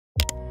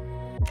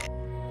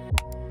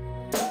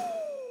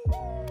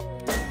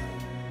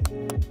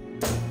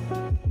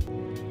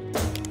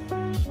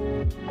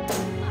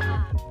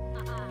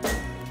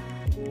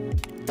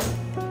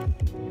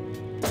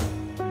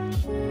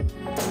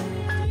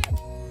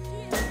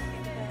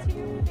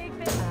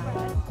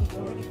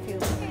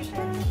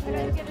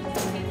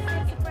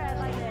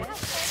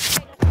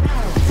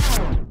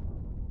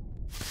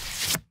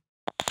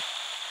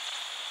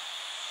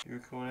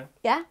recording?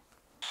 Yeah?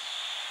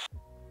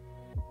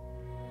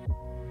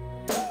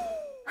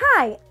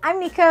 Hi, I'm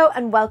Nico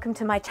and welcome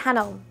to my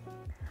channel.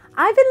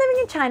 I've been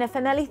living in China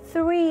for nearly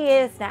 3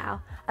 years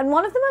now, and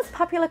one of the most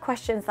popular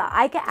questions that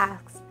I get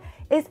asked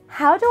is,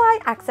 how do I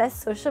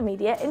access social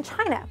media in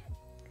China?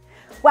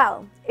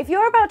 Well, if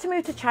you're about to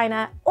move to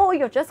China or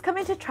you're just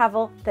coming to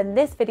travel, then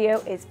this video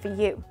is for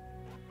you.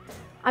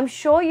 I'm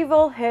sure you've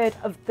all heard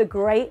of the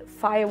Great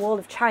Firewall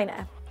of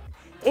China.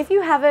 If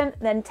you haven't,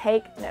 then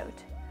take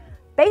note.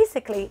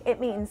 Basically, it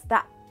means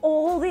that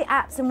all the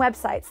apps and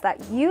websites that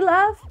you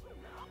love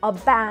are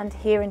banned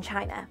here in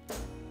China.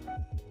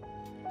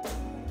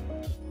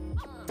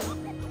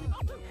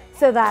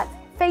 So that's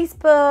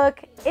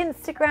Facebook,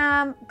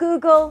 Instagram,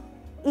 Google,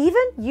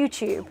 even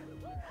YouTube.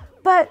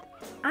 But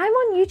I'm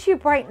on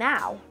YouTube right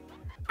now,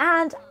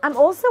 and I'm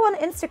also on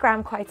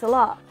Instagram quite a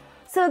lot.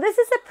 So this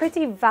is a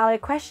pretty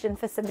valid question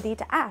for somebody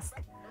to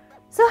ask.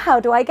 So how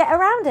do I get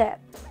around it?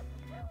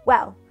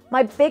 Well,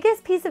 my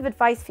biggest piece of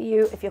advice for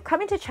you if you're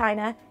coming to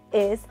China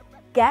is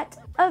get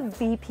a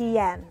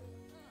VPN.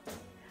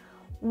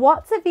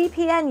 What's a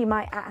VPN, you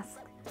might ask?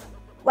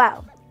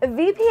 Well, a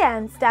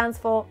VPN stands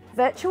for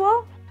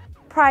Virtual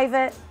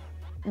Private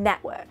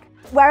Network.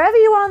 Wherever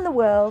you are in the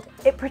world,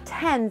 it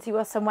pretends you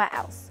are somewhere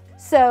else.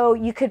 So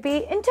you could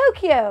be in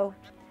Tokyo,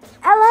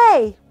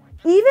 LA,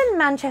 even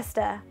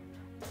Manchester,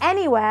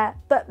 anywhere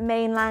but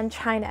mainland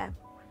China.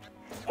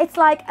 It's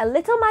like a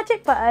little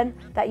magic button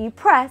that you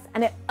press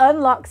and it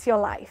unlocks your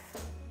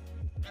life.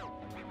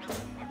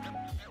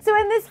 So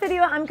in this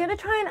video, I'm going to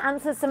try and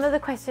answer some of the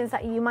questions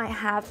that you might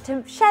have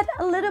to shed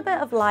a little bit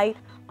of light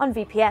on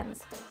VPNs.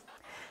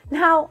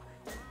 Now,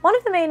 one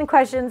of the main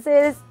questions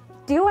is,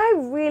 do I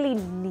really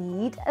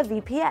need a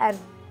VPN?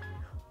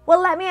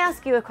 Well, let me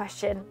ask you a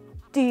question.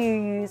 Do you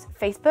use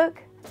Facebook,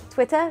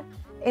 Twitter,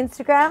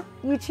 Instagram,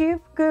 YouTube,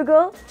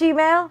 Google,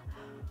 Gmail?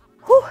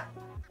 Whew,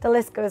 the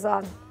list goes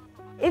on.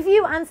 If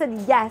you answered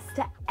yes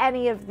to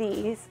any of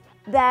these,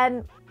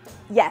 then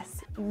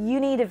yes, you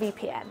need a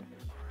VPN.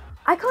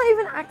 I can't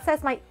even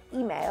access my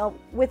email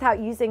without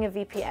using a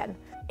VPN.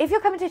 If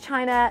you're coming to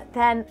China,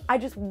 then I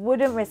just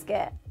wouldn't risk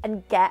it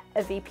and get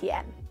a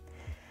VPN.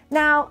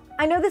 Now,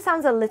 I know this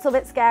sounds a little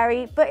bit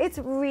scary, but it's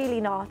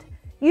really not.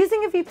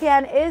 Using a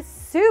VPN is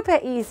super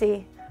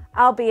easy,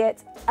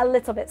 albeit a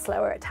little bit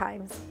slower at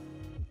times.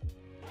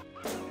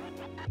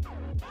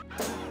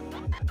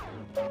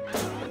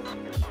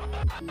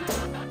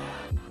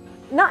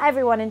 Not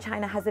everyone in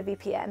China has a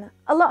VPN.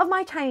 A lot of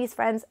my Chinese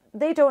friends,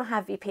 they don't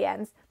have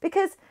VPNs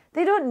because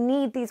they don't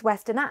need these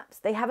Western apps.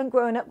 They haven't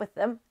grown up with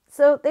them,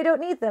 so they don't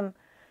need them.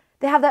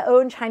 They have their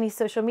own Chinese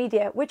social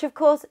media, which of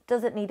course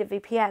doesn't need a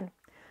VPN.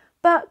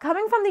 But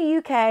coming from the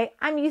UK,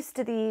 I'm used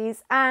to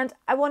these and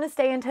I want to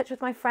stay in touch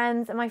with my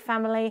friends and my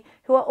family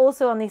who are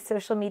also on these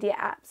social media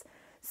apps.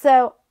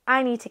 So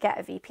I need to get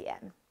a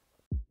VPN.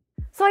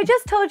 So I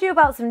just told you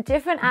about some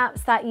different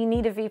apps that you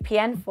need a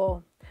VPN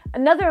for.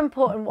 Another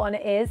important one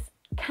is,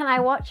 can I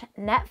watch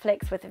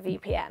Netflix with a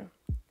VPN?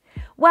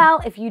 Well,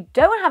 if you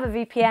don't have a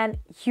VPN,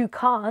 you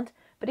can't,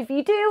 but if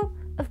you do,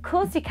 of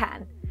course you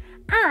can.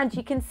 And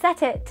you can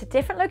set it to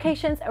different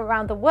locations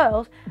around the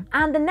world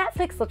and the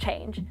Netflix will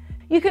change.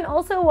 You can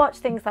also watch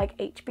things like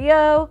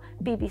HBO,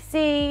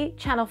 BBC,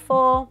 Channel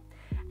 4,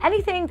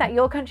 anything that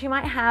your country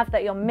might have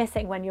that you're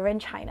missing when you're in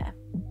China.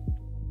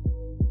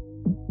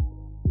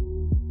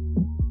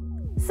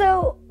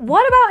 So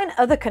what about in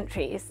other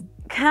countries?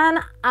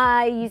 Can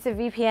I use a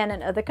VPN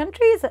in other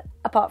countries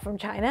apart from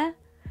China?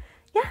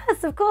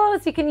 Yes, of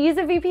course, you can use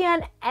a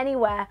VPN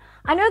anywhere.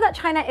 I know that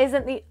China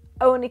isn't the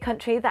only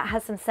country that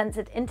has some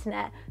censored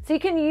internet, so you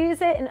can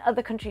use it in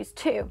other countries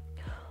too.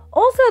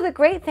 Also, the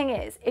great thing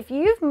is, if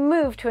you've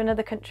moved to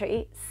another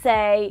country,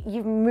 say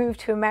you've moved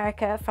to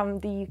America from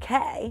the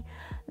UK,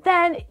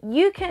 then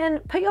you can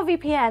put your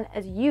VPN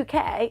as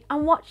UK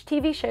and watch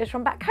TV shows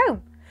from back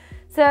home.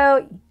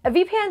 So a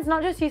VPN is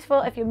not just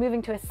useful if you're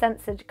moving to a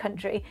censored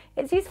country,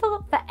 it's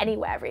useful for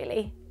anywhere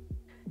really.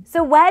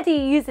 So where do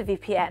you use a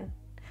VPN?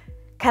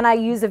 Can I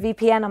use a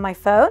VPN on my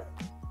phone?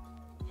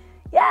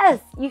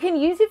 Yes, you can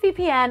use a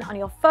VPN on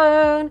your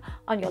phone,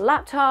 on your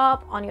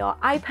laptop, on your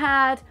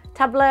iPad,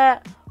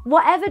 tablet,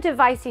 whatever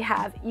device you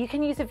have, you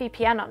can use a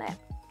VPN on it.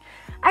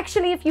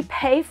 Actually, if you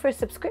pay for a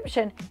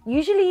subscription,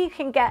 usually you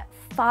can get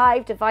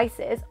 5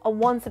 devices on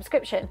one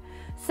subscription.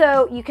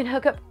 So you can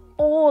hook up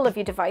all of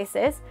your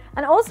devices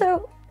and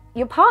also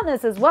your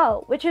partners as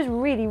well, which is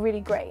really, really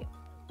great.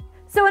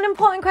 So an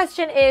important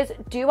question is,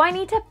 do I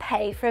need to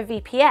pay for a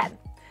VPN?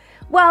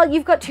 Well,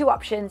 you've got 2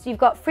 options. You've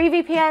got free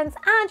VPNs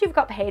and you've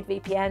got paid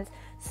VPNs.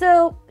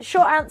 So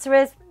short answer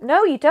is,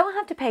 no, you don't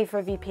have to pay for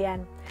a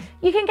VPN.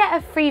 You can get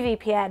a free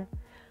VPN.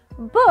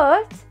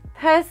 But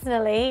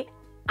personally,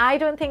 I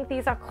don't think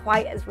these are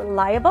quite as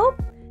reliable.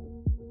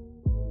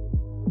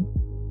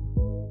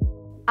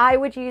 I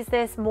would use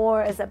this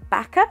more as a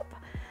backup,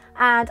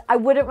 and I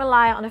wouldn't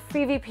rely on a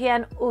free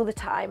VPN all the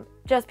time,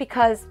 just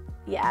because,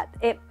 yeah,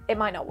 it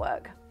might not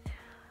work.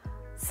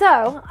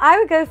 So I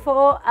would go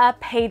for a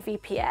paid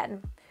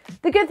VPN.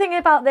 The good thing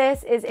about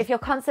this is if you're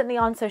constantly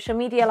on social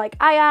media like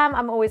I am,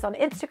 I'm always on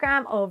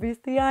Instagram,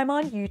 obviously I'm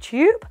on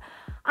YouTube,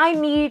 I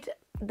need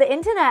the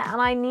internet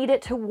and I need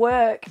it to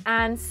work,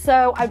 and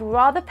so I'd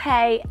rather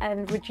pay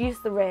and reduce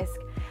the risk.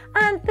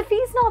 And the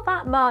fee's not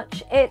that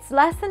much, it's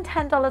less than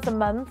 $10 a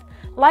month.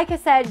 Like I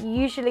said,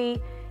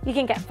 usually you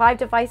can get 5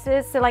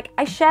 devices, so like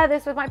I share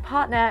this with my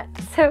partner,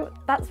 so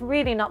that's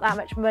really not that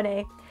much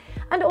money.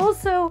 And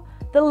also,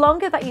 the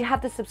longer that you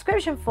have the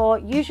subscription for,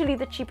 usually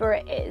the cheaper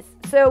it is.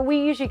 So we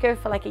usually go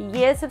for like a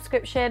year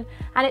subscription,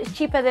 and it's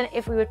cheaper than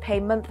if we would pay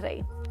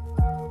monthly.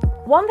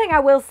 One thing I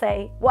will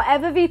say,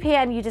 whatever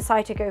VPN you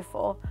decide to go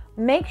for,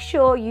 make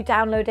sure you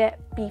download it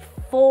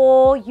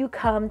before you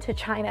come to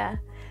China.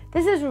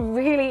 This is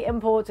really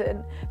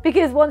important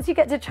because once you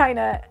get to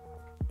China,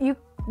 you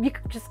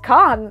just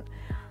can't.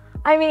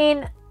 I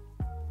mean,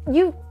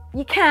 you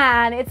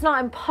can, it's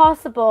not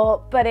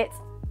impossible, but it's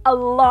a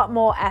lot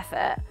more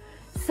effort.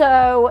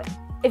 So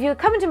if you're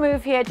coming to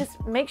move here,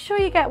 just make sure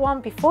you get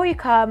one before you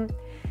come.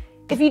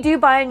 If you do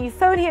buy a new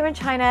phone here in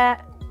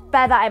China,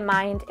 bear that in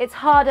mind. It's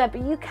harder,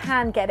 but you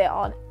can get it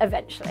on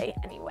eventually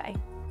anyway.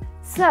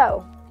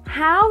 So,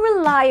 how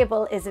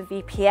reliable is a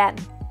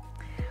VPN?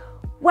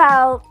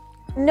 Well,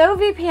 no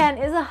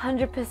VPN is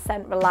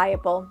 100%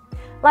 reliable.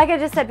 Like I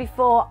just said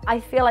before, I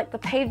feel like the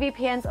paid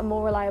VPNs are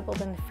more reliable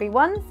than the free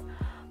ones,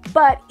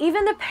 but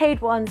even the paid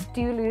ones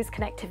do lose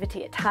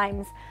connectivity at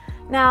times.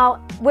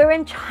 Now, we're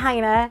in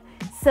China,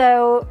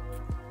 so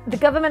the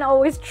government are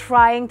always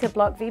trying to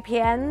block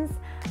VPNs,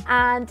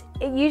 and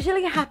it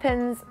usually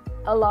happens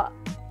a lot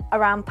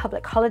around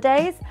public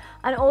holidays,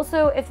 and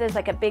also if there's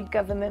like a big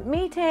government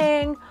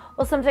meeting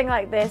or something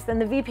like this, then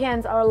the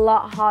VPNs are a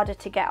lot harder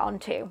to get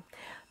onto.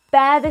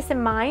 Bear this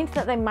in mind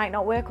that they might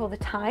not work all the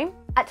time.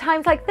 At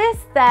times like this,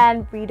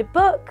 then read a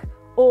book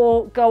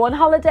or go on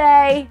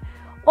holiday,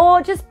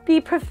 or just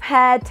be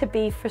prepared to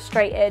be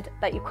frustrated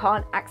that you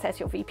can't access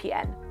your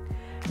VPN.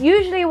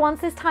 Usually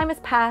once this time has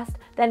passed,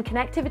 then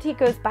connectivity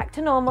goes back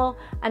to normal,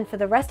 and for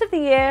the rest of the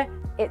year,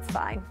 it's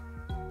fine.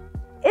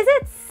 Is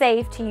it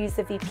safe to use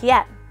a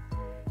VPN?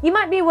 You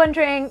might be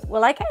wondering,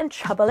 will I get in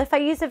trouble if I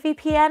use a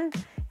VPN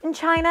in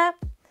China?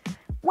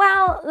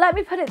 Well, let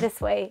me put it this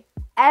way.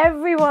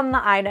 Everyone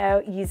that I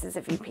know uses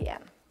a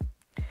VPN.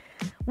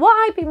 What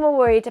I'd be more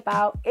worried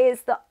about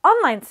is the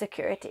online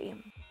security.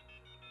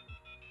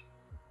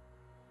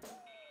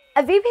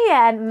 A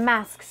VPN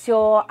masks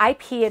your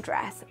IP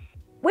address,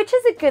 which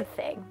is a good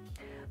thing.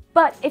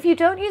 But if you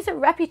don't use a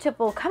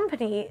reputable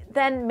company,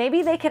 then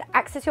maybe they could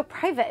access your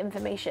private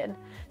information.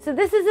 So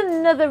this is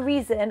another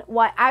reason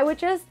why I would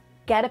just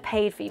get a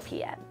paid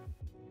VPN.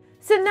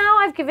 So now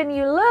I've given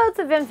you loads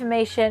of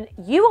information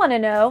you want to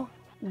know.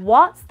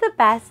 What's the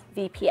best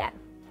VPN?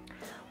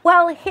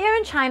 Well, here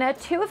in China,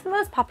 2 of the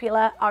most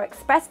popular are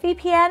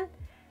ExpressVPN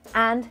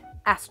and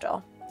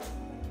Astral.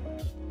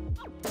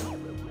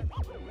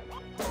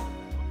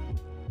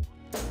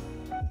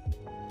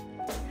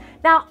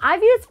 Now,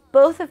 I've used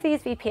both of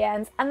these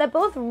VPNs and they're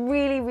both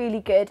really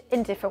good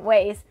in different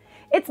ways.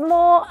 It's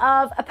more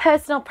of a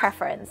personal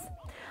preference.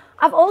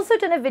 I've also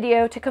done a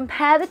video to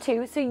compare the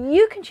 2 so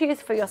you can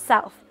choose for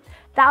yourself.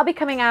 That'll be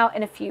coming out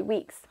in a few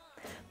weeks.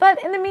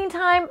 But in the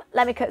meantime,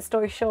 let me cut the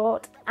story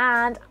short,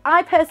 and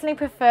I personally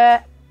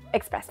prefer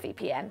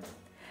ExpressVPN.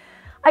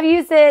 I've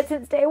used it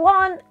since day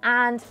 1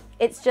 and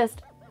it's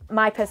just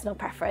my personal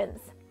preference.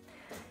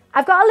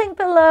 I've got a link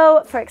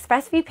below for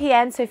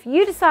ExpressVPN, so if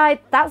you decide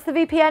that's the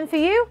VPN for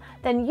you,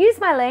 then use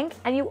my link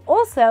and you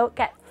also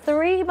get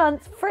 3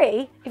 months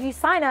free if you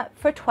sign up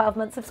for a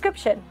 12-month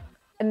subscription.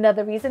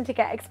 Another reason to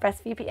get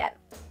ExpressVPN.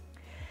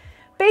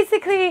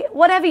 Basically,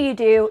 whatever you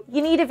do, you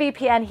need a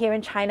VPN here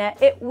in China.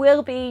 It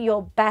will be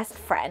your best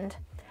friend.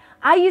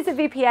 I use a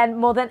VPN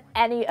more than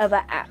any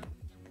other app.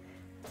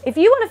 If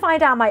you want to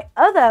find out my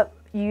other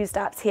used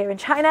apps here in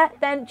China,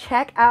 then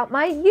check out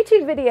my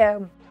YouTube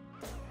video.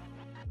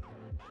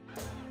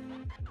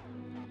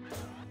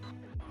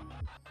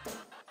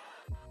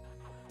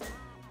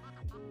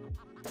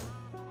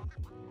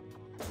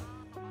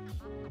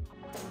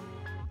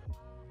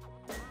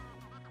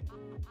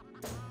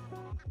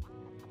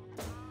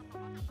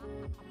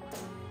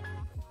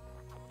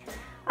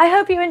 I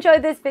hope you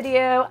enjoyed this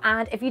video,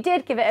 and if you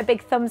did, give it a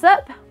big thumbs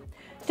up.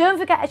 Don't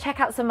forget to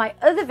check out some of my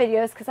other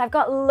videos because I've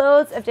got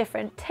loads of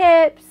different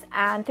tips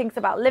and things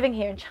about living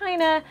here in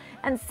China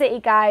and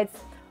city guides,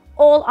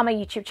 all on my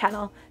YouTube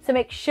channel. So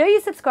make sure you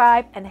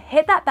subscribe and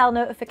hit that bell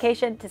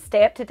notification to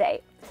stay up to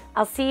date.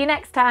 I'll see you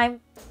next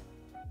time.